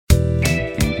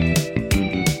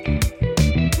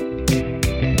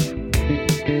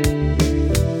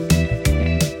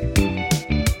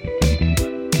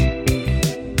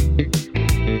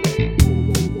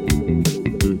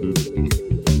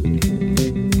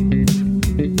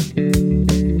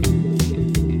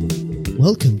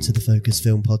Welcome to the Focus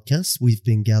Film Podcast. We've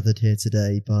been gathered here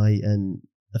today by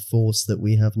a force that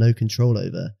we have no control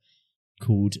over,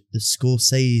 called the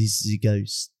Scorsese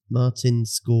Ghost, Martin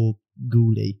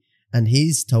Scorsese, and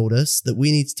he's told us that we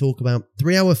need to talk about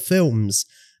 3-hour films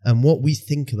and what we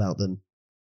think about them.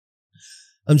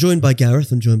 I'm joined by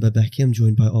Gareth, I'm joined by Becky, I'm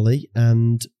joined by Ollie,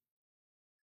 and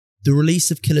the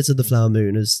release of Killers of the Flower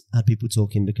Moon has had people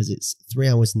talking because it's 3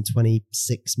 hours and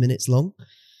 26 minutes long.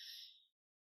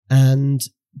 And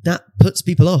that puts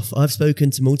people off. I've spoken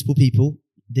to multiple people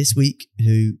this week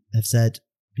who have said,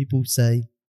 people say,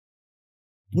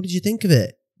 what did you think of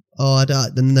it?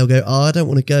 Then they'll go, I don't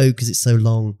want to go because it's so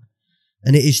long.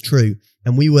 And it is true.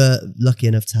 And we were lucky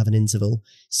enough to have an interval.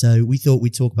 So we thought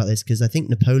we'd talk about this because I think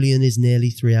Napoleon is nearly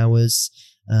 3 hours.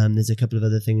 There's a couple of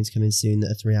other things coming soon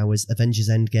that are 3 hours. Avengers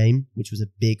Endgame, which was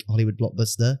a big Hollywood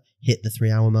blockbuster, hit the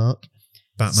 3 hour mark.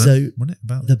 Batman, wasn't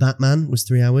it? The Batman was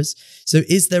 3 hours. So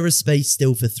is there a space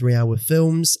still for 3 hour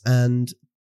films? And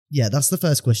yeah, that's the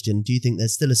first question. Do you think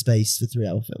there's still a space for 3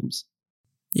 hour films?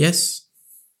 Yes.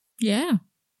 Yeah.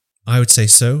 I would say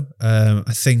so. I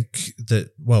think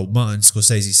that, Martin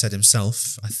Scorsese said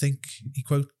himself, I think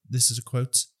this is a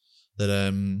quote,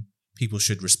 that people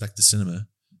should respect the cinema.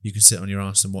 You can sit on your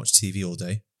arse and watch TV all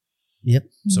day. Yep.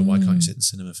 So why can't you sit in the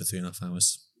cinema for 3.5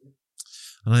 hours?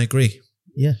 And I agree.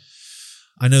 Yeah.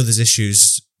 I know there's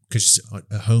issues because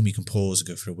at home you can pause and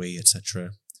go for a wee,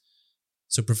 etc.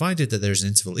 So provided that there's an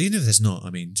interval, even if there's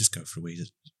not, just go for a wee.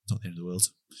 It's not the end of the world.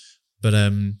 But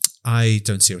I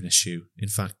don't see an issue. In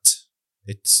fact,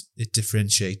 it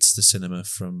differentiates the cinema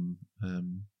from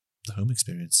the home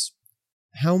experience.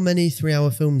 How many 3 hour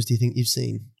films do you think you've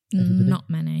seen? Everybody? Not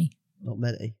many. Not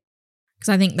many.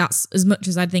 Because I think that's as much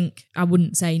as I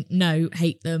wouldn't say no,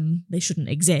 hate them, they shouldn't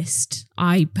exist.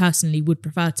 I personally would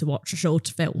prefer to watch a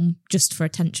shorter film just for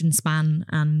attention span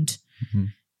and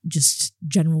just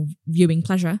general viewing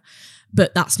pleasure.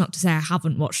 But that's not to say I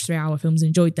haven't watched 3 hour films and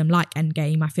enjoyed them, like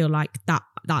Endgame. I feel like that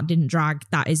didn't drag.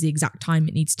 That is the exact time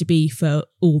it needs to be for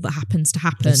all that happens to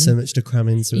happen. There's so much to cram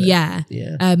into it. Yeah.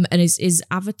 Yeah. And is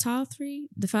Avatar 3,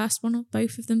 the first one, or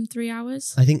both of them 3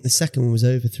 hours? I think the second one was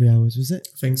over 3 hours, was it?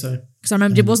 I think so. Because I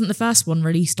remember it wasn't the first one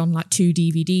released on like 2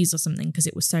 DVDs or something because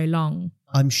it was so long.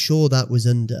 I'm sure that was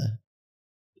under,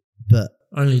 but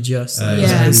Only just.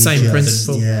 Yeah. The same just,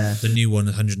 principle. Yeah. The new one,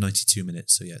 192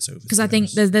 minutes, so yeah, it's over. Because I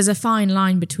think there's a fine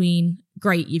line between,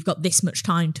 great, you've got this much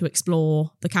time to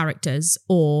explore the characters,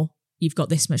 or you've got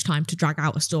this much time to drag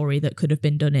out a story that could have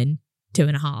been done in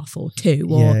 2.5 or 2.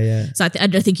 Or, yeah. So I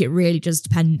think it really does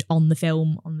depend on the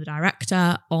film, on the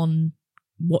director, on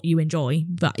what you enjoy.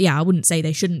 But yeah, I wouldn't say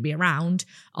they shouldn't be around.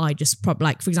 I just probably,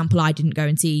 like, for example, I didn't go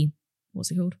and see,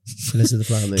 what's it called? Killers of the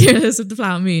Flower Moon. Killers of the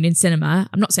Flower Moon in cinema.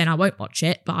 I'm not saying I won't watch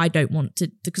it, but I don't want to,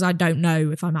 because I don't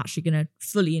know if I'm actually going to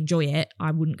fully enjoy it.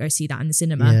 I wouldn't go see that in the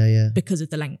cinema because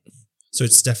of the length. So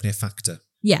it's definitely a factor.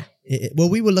 Yeah. Well,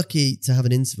 we were lucky to have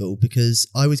an interval because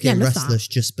I was getting restless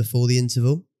just before the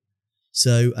interval.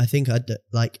 So I think I don't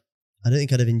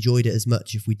think I'd have enjoyed it as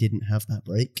much if we didn't have that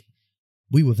break.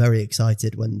 We were very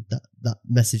excited when that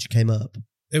message came up.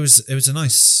 It was a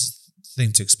nice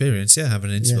thing to experience,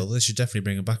 having an interval. They should definitely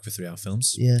bring them back for 3 hour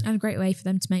films. Yeah. And a great way for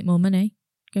them to make more money.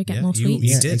 Go get more sweets.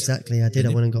 You did. Exactly. I did. I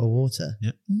went and got a water.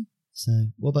 Yeah. So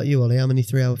what about you, Ollie? How many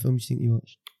 3 hour films do you think you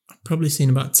watched? I've probably seen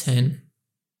about 10.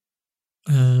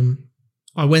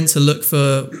 I went to look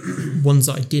for ones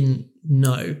that I didn't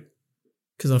know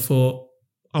because I thought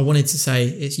I wanted to say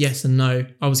it's yes and no.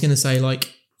 I was going to say,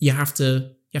 like, you have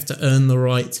to earn the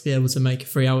right to be able to make a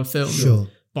 3 hour film. Sure.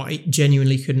 But I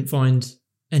genuinely couldn't find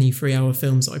any 3 hour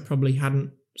films that I probably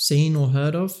hadn't seen or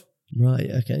heard of. Right.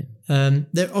 Okay.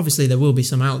 There will be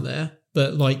some out there,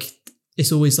 but like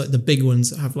it's always like the big ones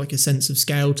that have like a sense of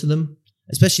scale to them.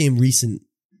 Especially in recent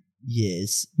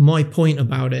years. My point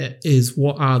about it is,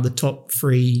 what are the top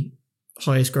 3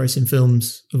 highest grossing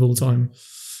films of all time?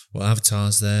 Well,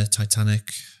 Avatar's there,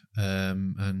 Titanic,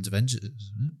 and Avengers.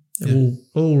 They're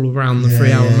all around the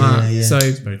 3 hour mark. Yeah. So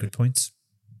That's a very good point.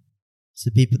 So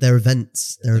they're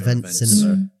events. They're event events.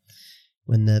 cinema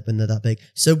when they're that big.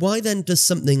 So why then does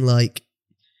something like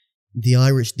The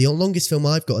longest film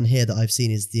I've got on here that I've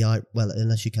seen is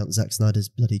unless you count Zack Snyder's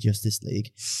bloody Justice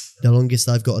League, the longest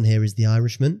I've got on here is The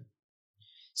Irishman.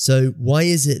 So why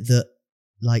is it that,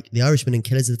 like, The Irishman and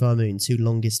Killers of the Flower Moon, 2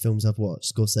 longest films I've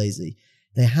watched, Scorsese,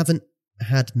 they haven't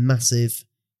had massive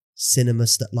cinema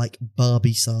like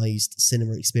Barbie-sized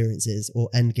cinema experiences,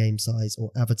 or Endgame size, or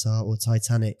Avatar, or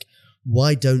Titanic?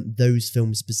 Why don't those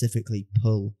films specifically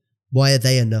pull? Why are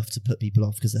they enough to put people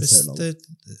off because they're so long?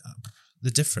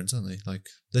 They're different, aren't they? Like,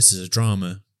 this is a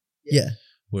drama. Yeah.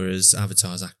 Whereas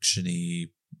Avatar's actiony,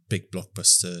 big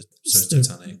blockbuster. So It's is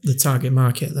Titanic. the target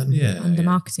market then. Yeah, And the yeah.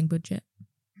 marketing budget.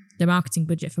 The marketing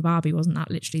budget for Barbie wasn't that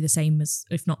literally the same as,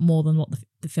 if not more than what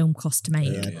the film cost to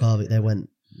make. Yeah, Barbie. They went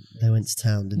to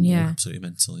town, didn't Yeah. Absolutely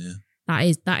mental. Yeah.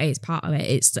 That is part of it.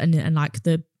 It's and like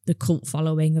the cult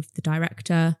following of the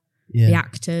director, they? Yeah. the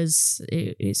actors.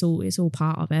 It's all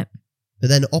part of it. But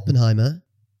then Oppenheimer,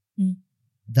 Mm.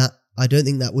 that I don't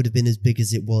think that would have been as big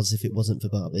as it was if it wasn't for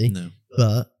Barbie. No.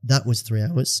 But that was 3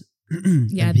 hours.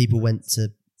 Yeah. And people went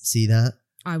to see that.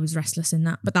 I was restless in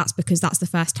that, but that's because that's the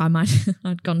first time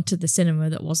I'd gone to the cinema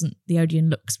that wasn't the Odeon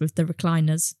Lux with the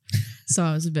recliners, so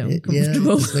I was a bit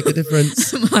uncomfortable. Yeah, make a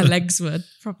difference. My legs were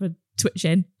proper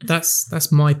twitching.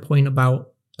 That's my point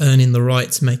about earning the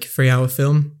right to make a 3-hour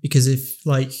film, because if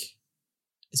like,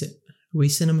 is it we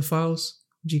cinemaphiles?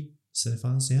 Would you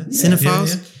Cinephiles, yeah.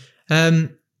 cinephiles? Yeah.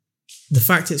 The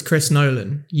fact it's Chris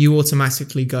Nolan, you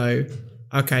automatically go,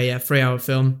 okay, yeah, 3-hour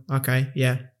film. Okay,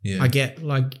 yeah, Yeah. I get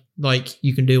like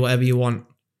you can do whatever you want.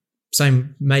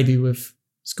 Same maybe with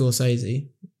Scorsese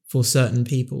for certain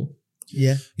people.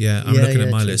 Yeah. Yeah, I'm Yeah, looking yeah,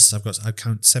 at my true. list. I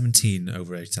count 17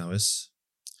 over 8 hours,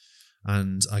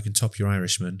 and I can top your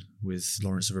Irishman with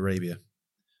Lawrence of Arabia.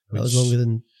 That was which- longer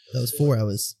than, that was 4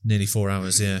 hours. Nearly 4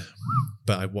 hours, yeah.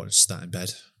 But I watched that in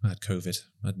bed. I had COVID.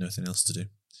 I had nothing else to do.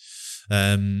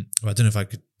 I don't know if I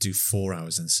could do 4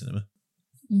 hours in the cinema.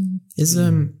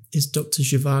 Is Dr.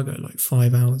 Zhivago like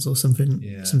 5 hours or something?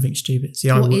 Yeah. Something stupid. See,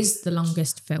 What is the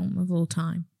longest film of all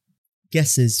time?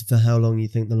 Guesses for how long you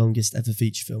think the longest ever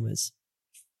feature film is?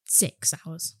 6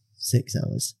 hours. 6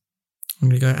 hours. I'm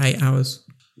going to go 8 hours.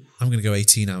 I'm going to go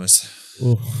 18 hours.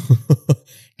 Oh.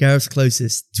 Gareth's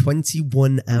closest,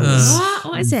 21 hours.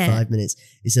 What is and it? 5 minutes.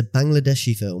 It's a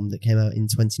Bangladeshi film that came out in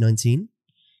 2019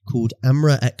 called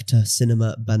Amra Ekta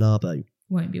Cinema Banabo.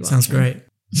 Won't be watching. Sounds great.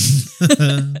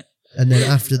 And then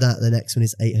after that, the next one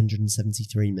is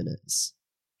 873 minutes.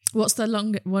 What's the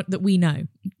longest one that we know?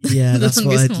 Yeah, The that's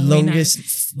what I longest one we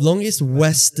know. longest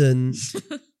Western.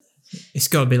 It's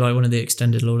got to be like one of the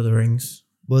extended Lord of the Rings.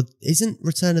 Well, isn't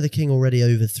Return of the King already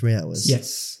over 3 hours?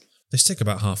 Yes. They stick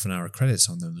about half an hour of credits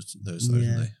on those though, Yeah.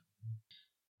 don't they?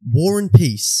 War and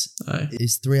Peace Oh.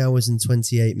 is 3 hours and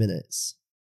 28 minutes.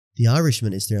 The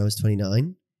Irishman is 3 hours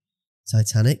 29.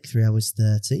 Titanic, 3 hours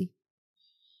 30.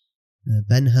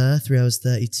 Ben-Hur, 3 hours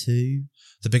 32.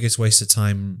 The biggest waste of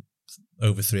time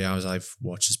over 3 hours I've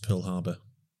watched is Pearl Harbor.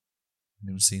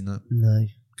 Anyone seen that? No.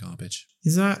 Garbage.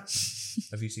 Is that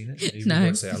Have you seen it? You No,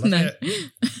 won't say I love no,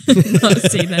 it. not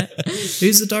seen it.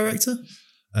 who's the director?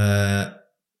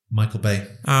 Michael Bay,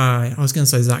 I was going to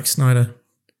say Zack Snyder.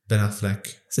 Ben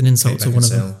Affleck, It's an insult Kate to one of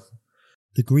them. Beckinsale.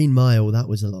 The Green Mile, that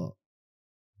was a lot.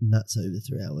 And that's over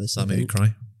 3 hours. I That made me think.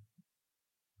 cry.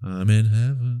 I'm in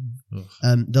heaven.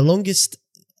 Ugh. The longest,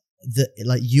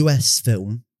 US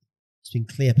film, it's been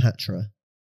Cleopatra.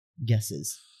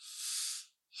 Guesses.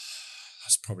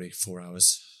 That's probably 4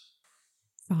 hours.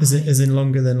 Is in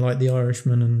longer than like The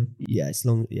Irishman and Yeah, it's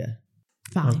long. Yeah,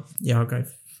 5. yeah, I'll go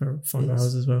for 5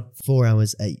 hours as well. 4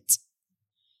 hours 8.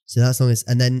 So that's longest.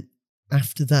 And then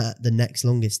after that, the next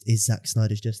longest is Zack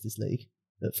Snyder's Justice League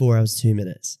at 4 hours 2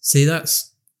 minutes. See,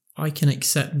 I can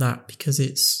accept that because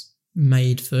it's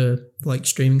made for like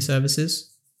streaming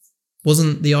services.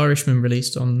 Wasn't The Irishman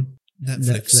released on?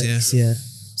 Netflix, yeah. yeah.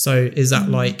 So is that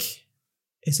like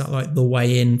the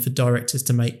way in for directors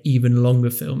to make even longer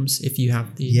films if you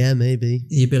have the Yeah, maybe.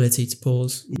 the ability to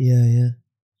pause? Yeah.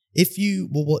 If you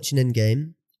were watching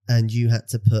Endgame and you had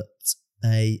to put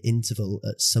a interval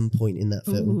at some point in that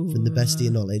film, from the best of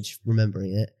your knowledge,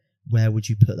 remembering it, where would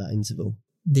you put that interval?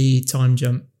 The time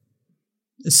jump.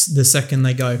 It's the second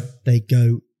they go.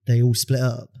 They all split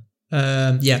up?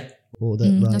 Yeah, Or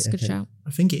right, That's a good okay. shout.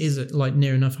 I think it is like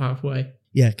near enough halfway.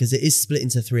 Yeah, because it is split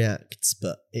into 3 acts,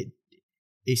 but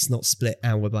it's not split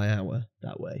hour by hour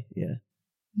that way. Yeah.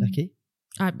 Becky?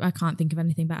 I can't think of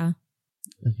anything better.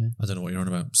 Okay. I don't know what you're on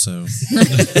about, so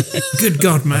Good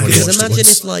God, man! I've already Because watched it imagine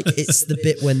once. if like it's the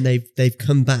bit when they've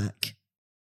come back,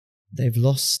 they've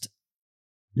lost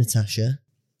Natasha.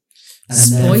 And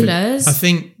then- Spoilers. I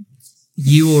think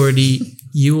you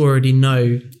already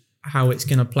know how it's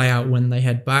going to play out when they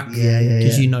head back. Yeah.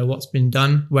 Because you know what's been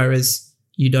done, whereas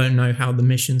you don't know how the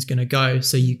mission's going to go.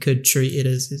 So you could treat it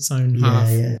as its own half.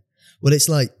 Yeah. Well, it's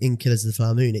like in Killers of the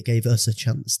Flower Moon. It gave us a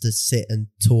chance to sit and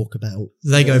talk about.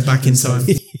 They go back in time.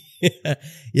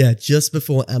 Yeah, just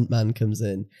before Ant-Man comes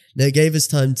in. Now, it gave us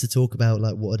time to talk about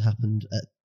like what had happened at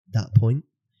that point.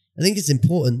 I think it's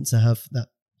important to have that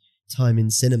time in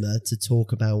cinema to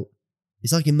talk about.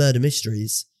 It's like in Murder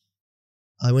Mysteries.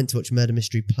 I went to watch Murder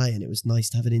Mystery play, and it was nice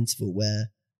to have an interval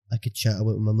where I could chat. I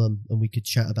went with my mum, and we could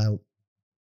chat about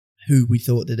who we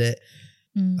thought did it.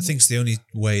 I think it's the only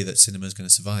way that cinema is going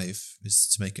to survive is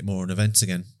to make it more an event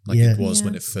again, like Yeah. it was Yeah.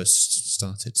 when it first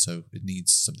started. So it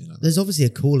needs something like that. There's obviously a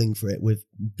calling for it with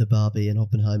the Barbie and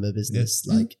Oppenheimer business.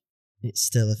 Yeah. Like, it's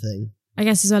still a thing. I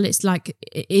guess as well, it's like,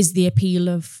 it is the appeal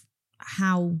of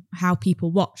how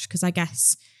people watch, because I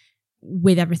guess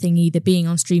with everything either being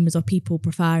on streamers or people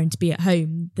preferring to be at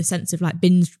home, the sense of like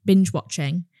binge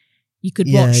watching, you could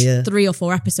Yeah, watch yeah. 3 or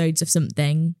 4 episodes of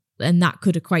something, and that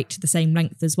could equate to the same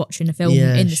length as watching a film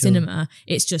Yeah, in the sure. cinema.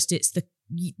 It's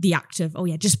the act of, oh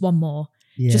yeah, just one more,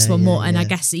 Yeah, just one yeah, more. And I yeah.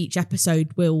 guess each episode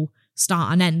will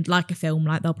start and end like a film,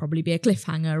 like there'll probably be a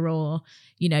cliffhanger, or,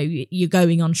 you know, you're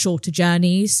going on shorter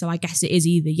journeys. So I guess it is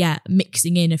either,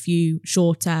 mixing in a few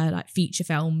shorter like feature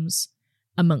films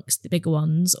amongst the bigger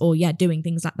ones, or doing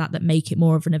things like that make it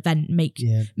more of an event, make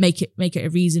it a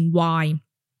reason why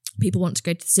people want to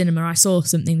go to the cinema. I saw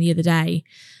something the other day,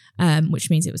 which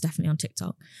means it was definitely on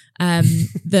TikTok.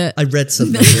 That I read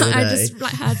something the other I day. just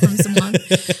like heard from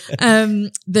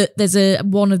someone that there's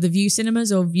one of the View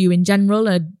cinemas, or View in general,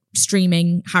 are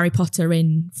streaming Harry Potter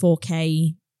in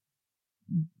 4K,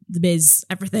 the biz,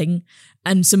 everything.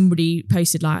 And somebody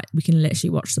posted like, we can literally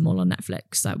watch them all on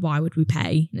Netflix. Like, why would we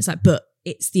pay? And it's like, but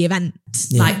it's the event.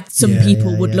 Yeah. Like, some Yeah,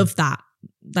 people yeah, would yeah. love that.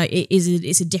 Like,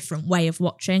 it's a different way of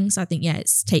watching. So I think,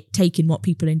 it's taking what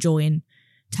people enjoy and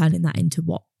turning that into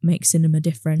what makes cinema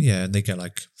different. Yeah, and they get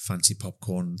like fancy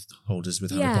popcorn holders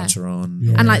with Harry Yeah. Potter on.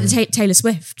 Yeah. And like the Taylor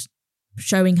Swift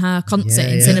showing her concert Yeah,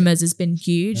 in yeah. cinemas has been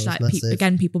huge. That was Like,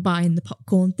 massive. people buying the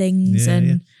popcorn things. Yeah, and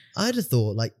yeah. I'd have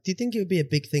thought, like, do you think it would be a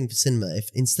big thing for cinema if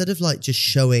instead of like just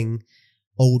showing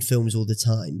old films all the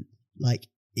time, like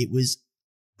it was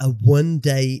a one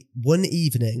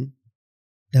evening,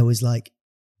 there was like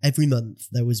every month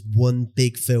there was one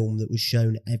big film that was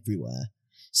shown everywhere,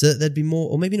 so that there'd be more,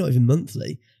 or maybe not even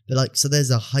monthly, but like, so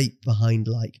there's a hype behind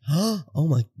like, oh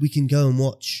my, we can go and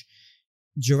watch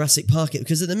Jurassic Park,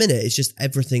 because at the minute it's just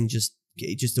everything just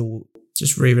all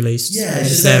Just re-released. it's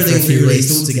just there for a everything few released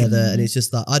weeks. all together, and it's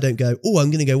just that I don't go, oh,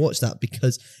 I'm going to go watch that,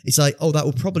 because it's like, oh, that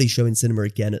will probably show in cinema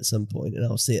again at some point, and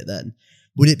I'll see it then.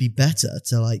 Would it be better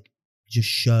to like just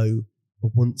show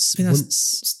once? I think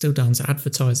that's still down to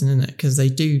advertising, isn't it? Because they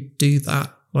do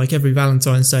that. Like every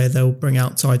Valentine's Day, they'll bring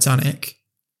out Titanic,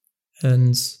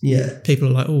 and Yeah. people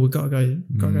are like, "Oh, we've got to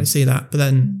go see that." But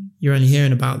then you're only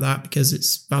hearing about that because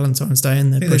it's Valentine's Day and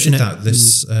I they're think they pushing did it that.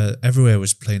 This everywhere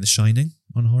was playing The Shining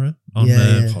on horror, on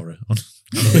Yeah. horror, on.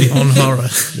 on horror.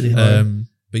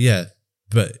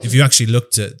 But if you actually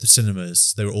looked at the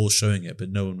cinemas, they were all showing it, but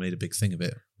no one made a big thing of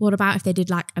it. what about if they did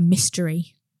like a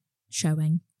mystery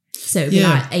showing? So it'd be Yeah.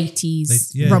 like 80s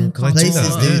They- yeah, rom-com. they do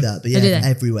Places that, do yeah. that, but They do yeah, that.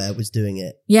 everywhere was doing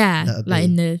it. Yeah, That would like be-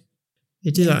 in the... They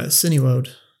do that at Cineworld.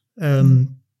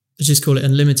 They just call it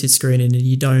unlimited screening, and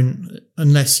you don't,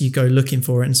 unless you go looking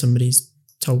for it and somebody's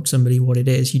told somebody what it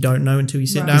is, you don't know until you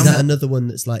sit Right. down. Is that another one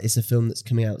that's like, it's a film that's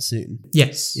coming out soon?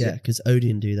 Yes. Yeah, because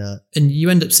Odeon do that. And you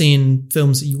end up seeing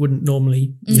films that you wouldn't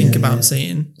normally think Yeah, about yeah.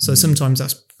 seeing. So sometimes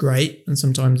that's great, and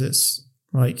sometimes it's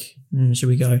like, should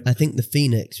we go? I think the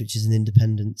Phoenix, which is an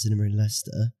independent cinema in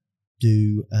Leicester,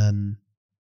 do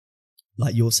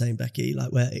like you're saying, Becky,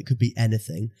 like where it could be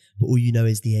anything, but all you know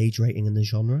is the age rating and the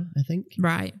genre, I think.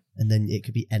 Right. And then it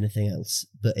could be anything else,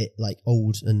 but it like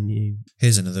old and new.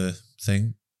 Here's another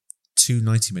thing. 2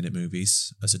 90-minute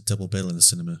movies as a double bill in the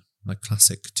cinema. Like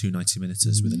classic 2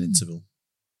 90-minuters with an interval.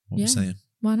 What Yeah. we're saying.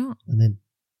 Why not? I'm in.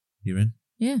 You're in?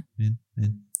 Yeah. In?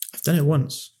 I've done it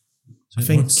once. So I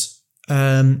think- once-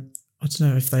 I don't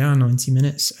know if they are 90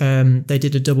 minutes. They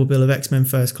did a double bill of X-Men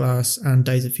First Class and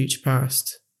Days of Future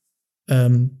Past.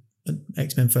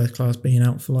 X-Men First Class being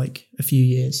out for like a few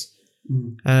years.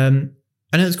 And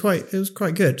it was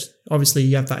quite good. Obviously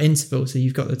you have that interval, so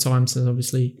you've got the time to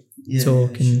obviously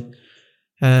talk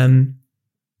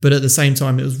but at the same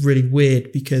time it was really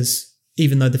weird because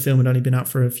even though the film had only been out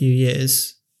for a few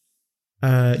years,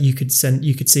 you could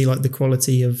see like the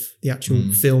quality of the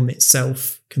actual film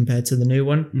itself compared to the new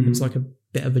one. It was like a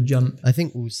bit of a jump. I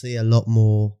think we'll see a lot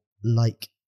more like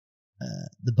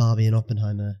the Barbie and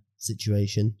Oppenheimer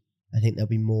situation. I think there'll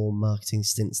be more marketing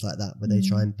stints like that where they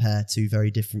try and pair two very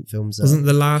different films up. Wasn't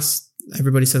the last,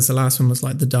 everybody says the last one was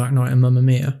like The Dark Knight and Mamma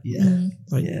Mia, Yeah.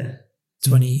 like Yeah.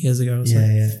 20 years ago or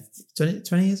something. Yeah,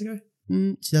 20 years ago?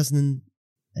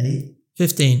 2008?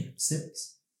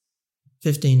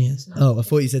 15 years. Oh, I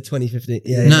thought you said 2015.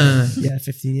 Yeah. No. Yeah,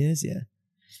 15 years, yeah.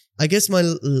 I guess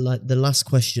the last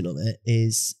question on it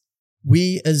is,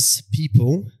 we as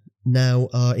people now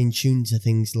are in tune to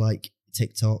things like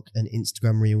TikTok and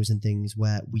Instagram Reels and things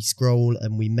where we scroll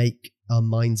and we make our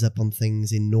minds up on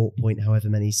things in 0. however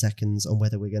many seconds on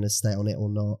whether we're going to stay on it or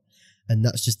not. and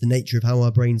that's just the nature of how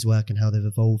our brains work and how they've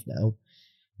evolved now.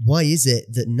 Why is it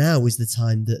that now is the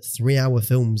time that 3-hour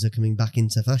films are coming back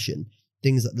into fashion?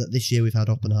 Things that this year we've had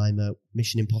Oppenheimer,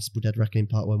 Mission Impossible Dead Reckoning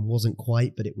Part 1 wasn't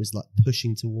quite, but it was like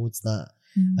pushing towards that.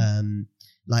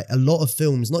 Like a lot of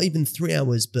films, not even 3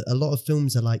 hours, but a lot of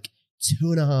films are like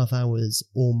 2.5 hours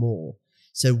or more.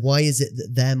 So why is it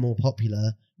that they're more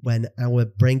popular when our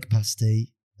brain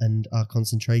capacity and our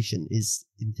concentration is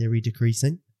in theory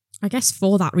decreasing? I guess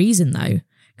for that reason though,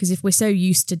 because if we're so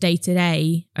used to day to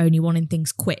day only wanting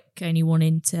things quick, only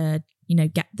wanting to,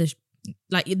 get the,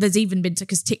 like there's even been,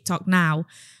 because TikTok now,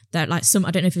 that like some,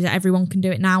 I don't know if everyone can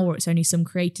do it now or it's only some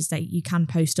creators that you can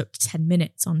post up to 10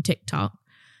 minutes on TikTok.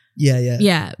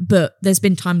 Yeah, but there's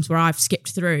been times where I've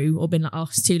skipped through or been like, oh,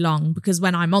 it's too long, because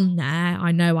when I'm on there,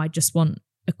 I know I just want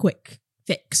a quick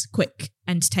fix, quick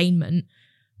entertainment.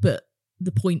 But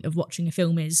the point of watching a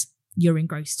film is you're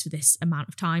engrossed for this amount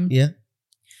of time. Yeah.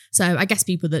 So I guess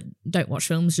people that don't watch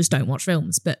films just don't watch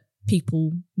films, but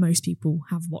most people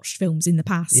have watched films in the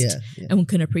past and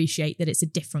can appreciate that it's a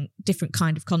different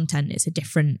kind of content. It's a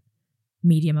different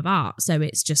medium of art. So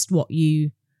it's just what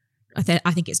you... I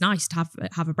think it's nice to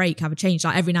have a break, have a change.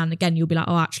 Like every now and again, you'll be like,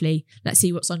 oh, actually, let's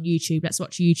see what's on YouTube. Let's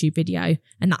watch a YouTube video.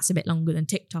 And that's a bit longer than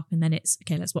TikTok. And then it's,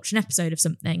 okay, let's watch an episode of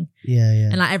something. Yeah.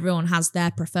 And like everyone has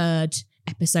their preferred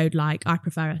episode. Like I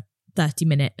prefer a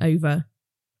 30-minute over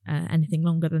anything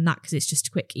longer than that because it's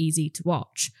just quick, easy to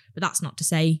watch. But that's not to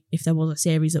say if there was a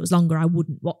series that was longer, I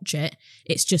wouldn't watch it.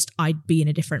 It's just I'd be in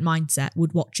a different mindset,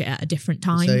 would watch it at a different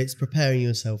time. So it's preparing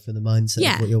yourself for the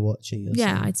mindset of what you're watching.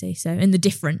 Yeah, I'd say so. And the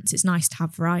difference, it's nice to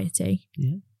have variety.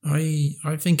 Yeah.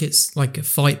 I think it's like a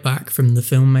fight back from the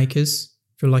filmmakers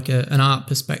from like an art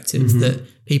perspective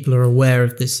that people are aware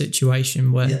of this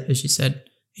situation where, as you said,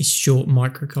 it's short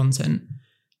micro content.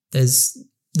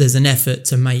 There's an effort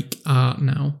to make art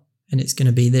now and it's going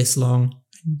to be this long.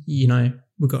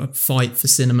 We've got to fight for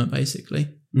cinema basically.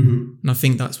 And I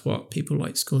think that's what people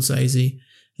like Scorsese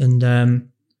and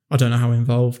I don't know how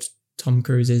involved Tom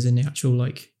Cruise is in the actual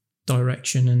like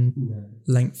direction and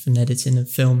length and editing of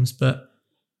films, but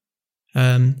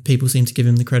people seem to give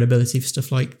him the credibility for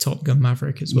stuff like Top Gun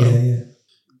Maverick as well.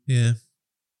 Yeah.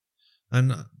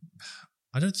 And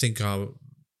I don't think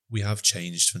we have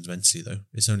changed fundamentally though.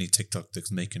 It's only TikTok that's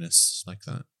making us like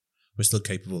that. We're still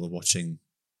capable of watching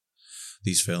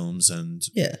these films and...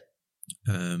 Yeah.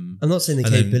 I'm not saying the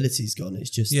capability's gone, it's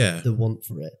just the want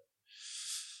for it.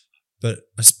 But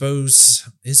I suppose,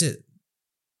 is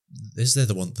there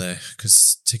the want there?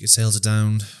 Because ticket sales are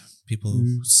down, people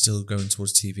still going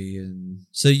towards TV and...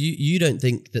 So you don't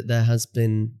think that there has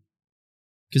been...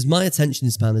 Because my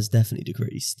attention span has definitely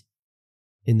decreased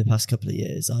in the past couple of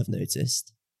years, I've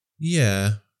noticed.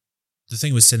 Yeah. The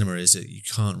thing with cinema is that you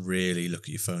can't really look at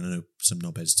your phone. I know some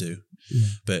knobheads do,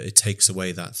 but it takes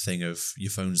away that thing of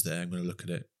your phone's there, I'm going to look at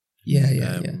it.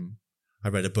 Yeah. I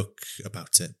read a book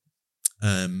about it,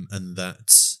 and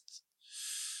that,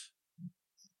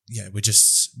 we're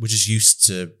just used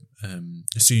to,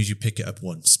 as soon as you pick it up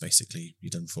once, basically, you're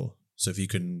done for. So if you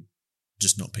can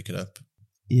just not pick it up,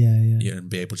 and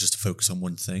be able just to focus on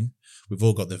one thing. We've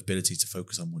all got the ability to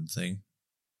focus on one thing.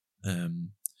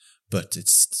 But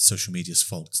it's social media's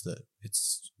fault that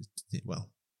it's well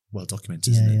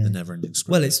documented, isn't it? The never-ending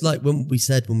scroll. Well, it's like when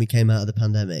we came out of the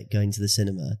pandemic, going to the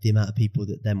cinema, the amount of people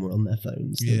that then were on their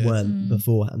phones that weren't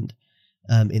beforehand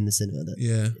in the cinema.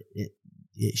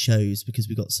 It shows because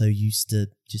we got so used to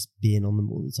just being on them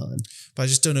all the time. But I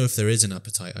just don't know if there is an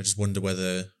appetite. I just wonder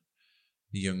whether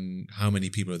how many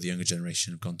people of the younger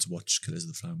generation have gone to watch Killers of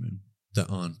the Flower Moon that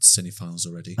aren't cinephiles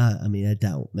already. I mean, I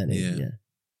doubt many. Yeah.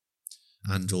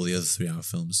 And all the other 3-hour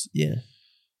films. Yeah.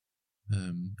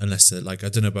 Unless they're like, I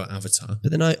don't know about Avatar.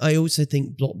 But then I also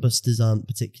think blockbusters aren't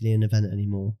particularly an event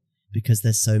anymore because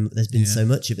there's been so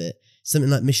much of it.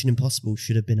 Something like Mission Impossible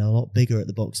should have been a lot bigger at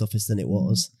the box office than it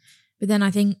was. But then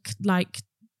I think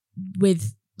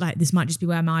with this might just be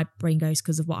where my brain goes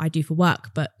because of what I do for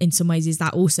work, but in some ways is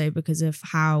that also because of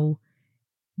how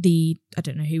I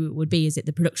don't know who it would be, is it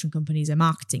the production companies are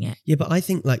marketing it? Yeah, but I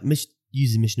think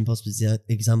using Mission Impossible as an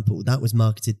example, that was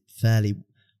marketed fairly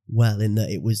well in that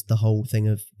it was the whole thing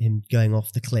of him going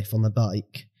off the cliff on the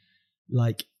bike.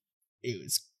 It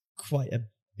was quite a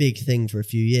big thing for a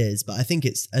few years, but I think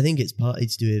it's partly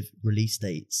to do with release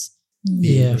dates.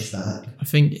 Yeah, I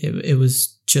think it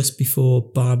was just before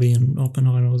Barbie and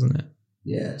Oppenheimer, wasn't it?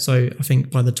 Yeah. So I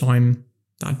think by the time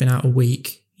that had been out a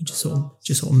week, you just sort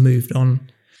of moved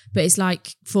on. But it's I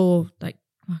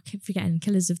keep forgetting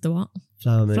Killers of the what?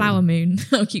 Flower Moon. Flower Moon.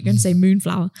 I keep going to say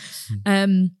Moonflower.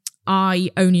 I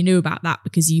only knew about that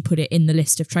because you put it in the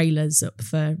list of trailers up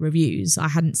for reviews. I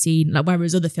hadn't seen, like,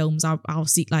 whereas other films, I'll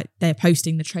see, like, they're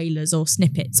posting the trailers or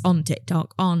snippets on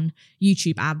TikTok, on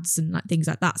YouTube ads and like things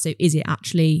like that. So is it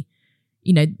actually,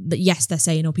 you know, that yes, they're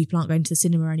saying, oh, people aren't going to the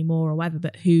cinema anymore or whatever,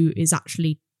 but who is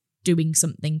actually doing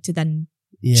something to then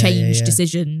change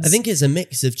decisions? I think it's a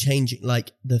mix of changing,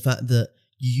 like the fact that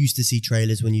you used to see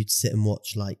trailers when you'd sit and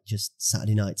watch like just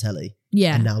Saturday night telly.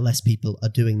 Yeah. And now less people are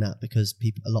doing that because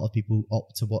a lot of people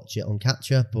opt to watch it on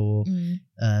catch up or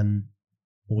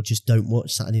just don't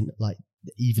watch Saturday, like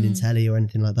evening telly or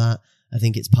anything like that. I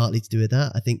think it's partly to do with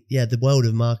that. I think, the world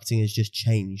of marketing has just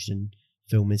changed and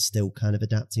film is still kind of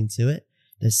adapting to it.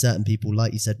 There's certain people,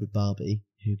 like you said with Barbie,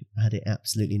 who had it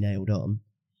absolutely nailed on.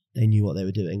 They knew what they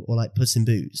were doing. Or like Puss in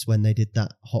Boots, when they did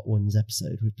that Hot Ones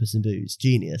episode with Puss in Boots.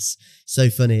 Genius. So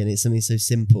funny, and it's something so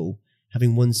simple.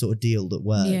 Having one sort of deal that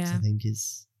works, I think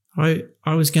is... I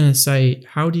was going to say,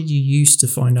 how did you used to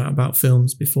find out about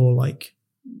films before like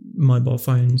mobile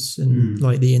phones and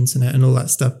like the internet and all that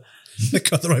stuff? I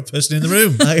got the right person in the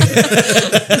room.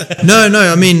 No,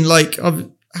 I mean like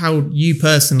how you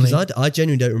personally... I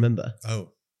genuinely don't remember. Oh.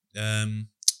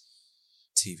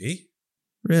 TV?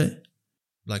 Really?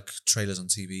 Like trailers on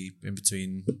TV in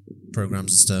between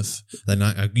programs and stuff. Then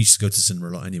I used to go to cinema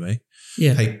a lot anyway.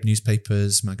 Yeah.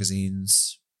 Newspapers,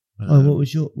 magazines. What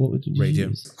would you radio?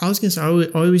 use? I was going to say,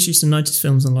 I always used to notice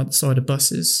films on like the side of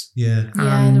buses. Yeah.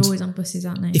 Yeah, And they're always on buses,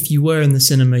 aren't they? if you were in the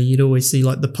cinema, you'd always see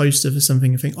like the poster for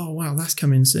something and think, oh wow, that's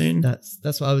coming soon. That's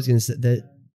what I was going to say.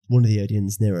 One of the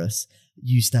Odeons near us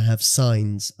used to have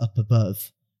signs up above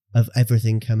of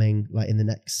everything coming like in the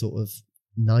next sort of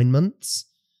 9 months.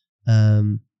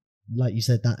 Like you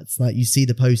said, that's like you see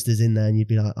the posters in there and you'd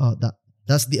be like, oh,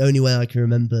 that's the only way I can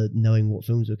remember knowing what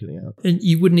films were coming out. And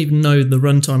you wouldn't even know the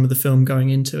runtime of the film going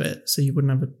into it, so you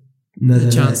wouldn't have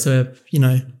a chance to,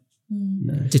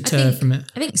 deter from it.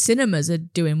 I think cinemas are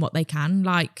doing what they can,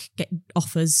 like get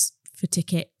offers for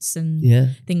tickets and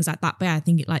things like that. But I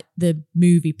think like the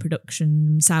movie production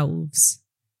themselves,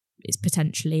 it's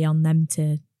potentially on them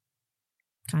to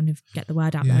kind of get the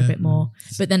word out there a bit more.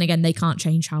 But then again, they can't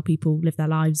change how people live their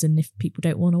lives, and if people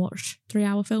don't want to watch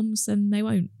 3-hour films, then they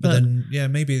won't. But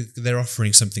then, maybe they're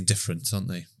offering something different, aren't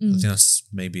they? I think that's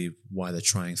maybe why they're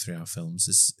trying 3-hour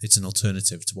films. It's an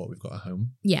alternative to what we've got at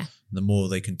home. Yeah. And the more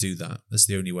they can do that, that's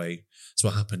the only way. It's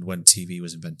what happened when TV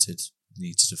was invented. You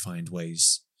needed to find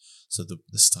ways so the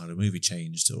style of movie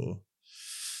changed, or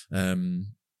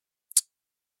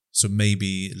so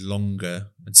maybe longer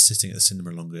and sitting at the cinema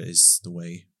longer is the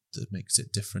way that makes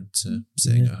it different to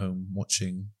sitting at home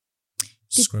watching,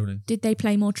 scrolling. Did they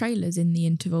play more trailers in the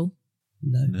interval?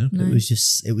 No.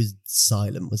 It was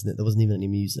silent, wasn't it? There wasn't even any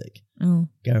music. Oh.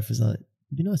 Gareth was like,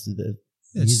 it'd be nice with a bit of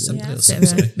music.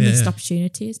 It's a bit of a missed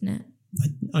opportunity, isn't it?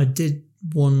 I did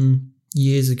one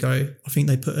years ago. I think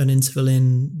they put an interval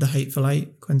in The Hateful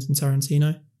Eight, Quentin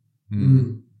Tarantino.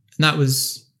 And that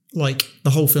was like, the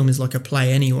whole film is like a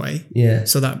play anyway. Yeah.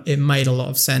 So that it made a lot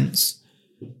of sense.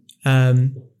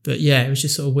 But yeah, it was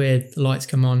just sort of weird. The lights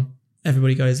come on,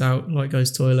 everybody goes out, light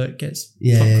goes toilet, gets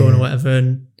popcorn or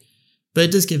whatever. But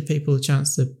it does give people a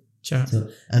chance to chat.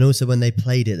 And also when they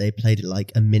played it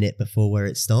like a minute before where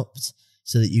it stopped,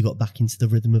 so that you got back into the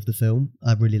rhythm of the film.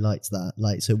 I really liked that.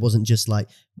 Like, so it wasn't just like,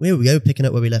 here we go, picking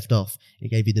up where we left off. It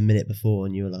gave you the minute before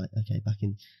and you were like, okay, back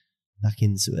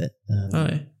into it.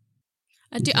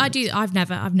 I do. I've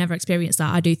never experienced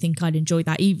that. I do think I'd enjoy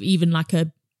that. Even like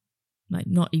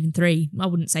not even 3. I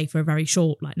wouldn't say for a very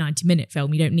short, like 90-minute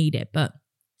film. You don't need it, but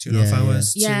 2.5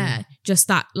 hours. Yeah, just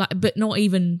that. Like, but not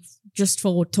even just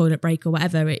for toilet break or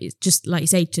whatever. It's just like you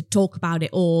say, to talk about it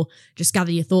or just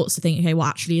gather your thoughts to think, okay, what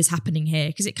actually is happening here?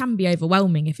 Because it can be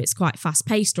overwhelming if it's quite fast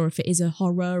paced or if it is a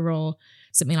horror or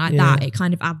something like that. It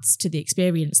kind of adds to the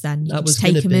experience. Then you that just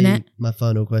was take a minute. My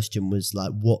final question was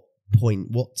like, what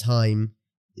time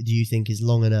do you think is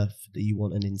long enough that you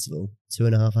want an interval?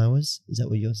 2.5 hours? Is that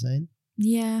what you're saying?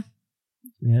 Yeah.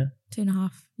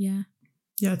 2.5. Yeah.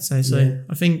 Yeah, I'd say so. Yeah.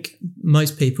 I think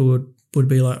most people would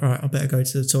be like, all right, I better go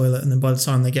to the toilet. And then by the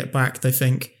time they get back, they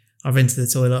think, I've been to the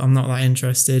toilet. I'm not that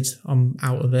interested. I'm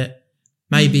out of it.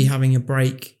 Maybe having a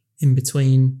break in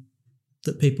between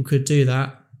that people could do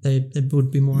that. They would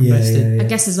be more invested. I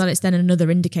guess as well, it's then another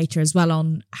indicator as well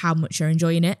on how much you're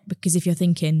enjoying it. Because if you're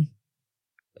thinking,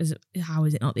 how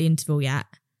is it not the interval yet?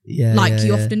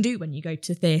 You often do when you go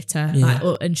to theatre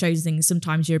and shows things.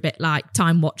 Sometimes you're a bit like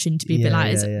time watching to be a bit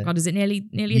like, God, is it nearly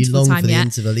you interval long time for the yet?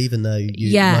 interval, even though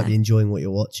you might be enjoying what you're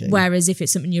watching. Whereas if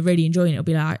it's something you're really enjoying, it'll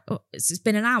be like, oh, it's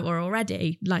been an hour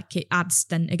already. Like it adds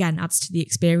to the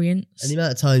experience. And the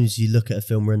amount of times you look at a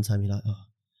film runtime, you're like, oh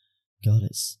God,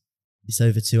 it's it's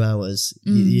over 2 hours.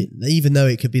 Even though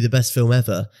it could be the best film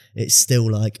ever, it's still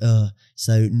like,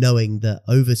 so knowing that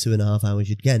over 2.5 hours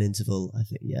you'd get an interval, I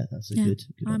think, that's a good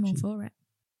I'm all option. for it.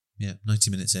 Yeah,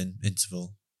 90 minutes in,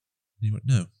 interval. You went,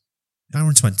 no, hour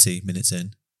and 20 minutes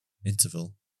in,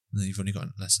 interval. And then you've only got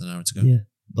less than an hour to go. Yeah,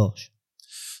 bosh.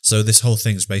 So this whole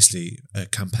thing is basically a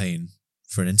campaign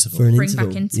for an interval. For an Bring interval.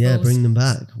 back intervals. Yeah, bring them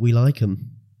back. We like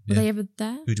them. Were Yeah. they ever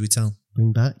there? Who do we tell?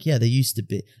 Bring back. Yeah, they used to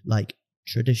be like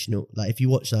traditional. Like if you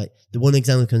watch, like the one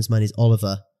example that comes to mind is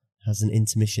Oliver has an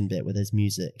intermission bit where there's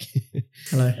music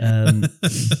Hello.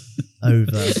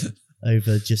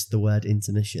 over just the word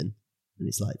intermission, and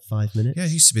it's like 5 minutes. Yeah,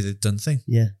 it used to be the done thing.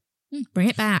 Yeah. Bring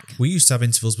it back. We used to have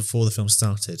intervals before the film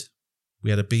started. We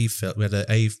had a B film. We had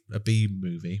a B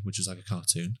movie, which was like a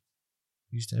cartoon.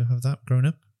 You used to have that growing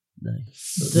up. No.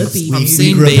 The B We I've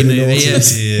seen grew up B in the movie, noughties.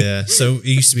 yes. Yeah. So it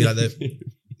used to be like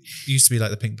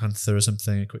the Pink Panther or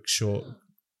something, a quick short.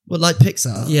 Well, like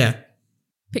Pixar. Yeah.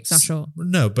 Pixar short.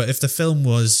 No, but if the film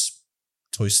was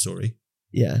Toy Story,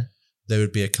 Yeah. there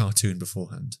would be a cartoon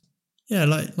beforehand. Yeah,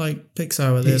 like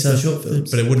Pixar. Where there's Pixar the- short films.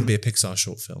 But it wouldn't be a Pixar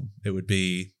short film. It would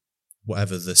be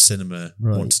whatever the cinema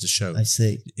Right. wanted to show. I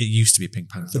see. It used to be Pink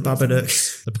Panther. The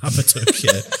Babadook. The Babadook,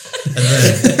 yeah. And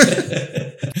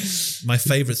then my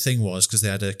favourite thing was because they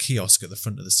had a kiosk at the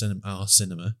front of the our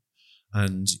cinema,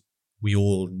 and we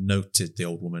all noted the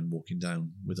old woman walking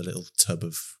down with a little tub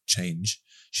of change.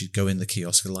 She'd go in the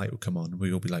kiosk, the light would come on, and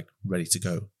we'd all be like ready to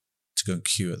go and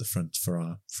queue at the front for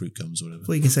our fruit gums or whatever.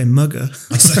 Well, you can say mugger.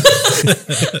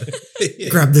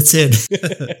 Grab the tin.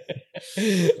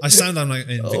 I sound like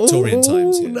in Victorian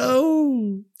times. Oh, Yeah.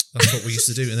 no. That's what we used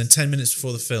to do. And then 10 minutes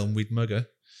before the film, we'd mug her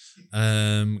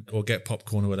or get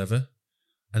popcorn or whatever.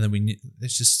 And then it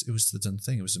was the done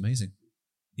thing. It was amazing.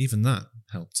 Even that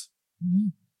helped.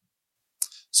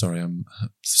 Sorry, I'm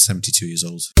 72 years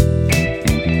old.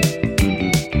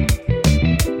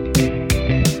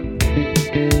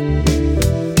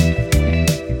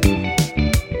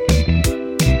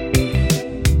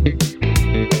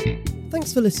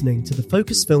 Thanks for listening to the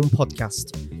Focus Film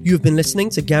Podcast. You have been listening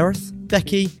to Gareth,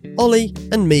 Becky, Ollie,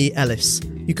 and me, Ellis.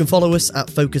 You can follow us at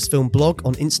Focus Film Blog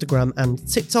on Instagram and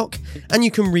TikTok, and you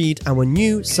can read our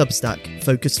new Substack,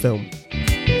 Focus Film.